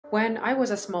When I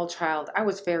was a small child, I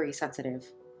was very sensitive.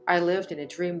 I lived in a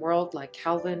dream world like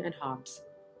Calvin and Hobbes.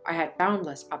 I had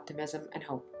boundless optimism and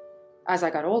hope. As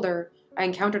I got older, I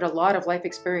encountered a lot of life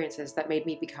experiences that made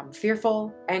me become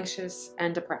fearful, anxious,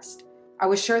 and depressed. I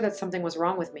was sure that something was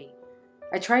wrong with me.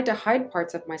 I tried to hide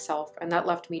parts of myself, and that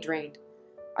left me drained.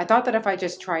 I thought that if I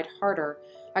just tried harder,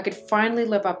 I could finally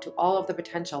live up to all of the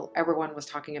potential everyone was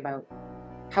talking about.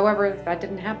 However, that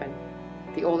didn't happen.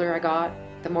 The older I got,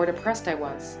 the more depressed I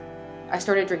was. I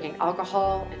started drinking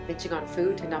alcohol and binging on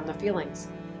food to numb the feelings.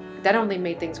 But that only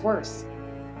made things worse.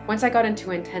 Once I got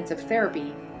into intensive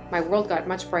therapy, my world got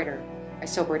much brighter. I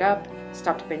sobered up,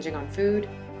 stopped binging on food,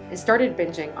 and started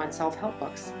binging on self-help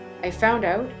books. I found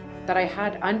out that I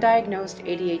had undiagnosed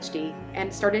ADHD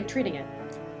and started treating it.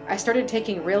 I started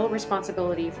taking real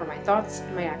responsibility for my thoughts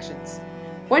and my actions.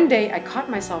 One day, I caught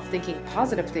myself thinking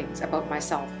positive things about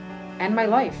myself and my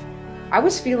life. I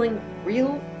was feeling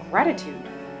real gratitude.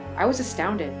 I was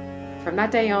astounded. From that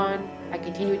day on, I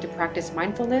continued to practice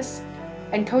mindfulness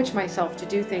and coach myself to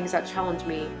do things that challenge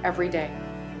me every day.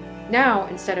 Now,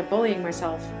 instead of bullying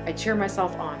myself, I cheer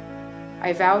myself on.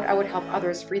 I vowed I would help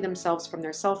others free themselves from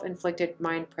their self-inflicted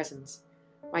mind prisons.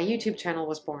 My YouTube channel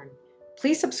was born.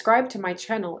 Please subscribe to my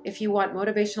channel if you want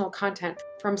motivational content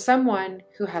from someone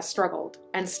who has struggled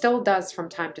and still does from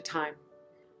time to time.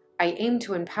 I aim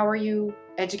to empower you,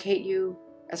 educate you,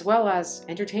 as well as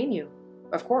entertain you,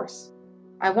 of course.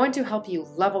 I want to help you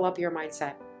level up your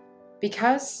mindset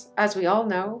because, as we all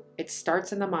know, it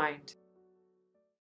starts in the mind.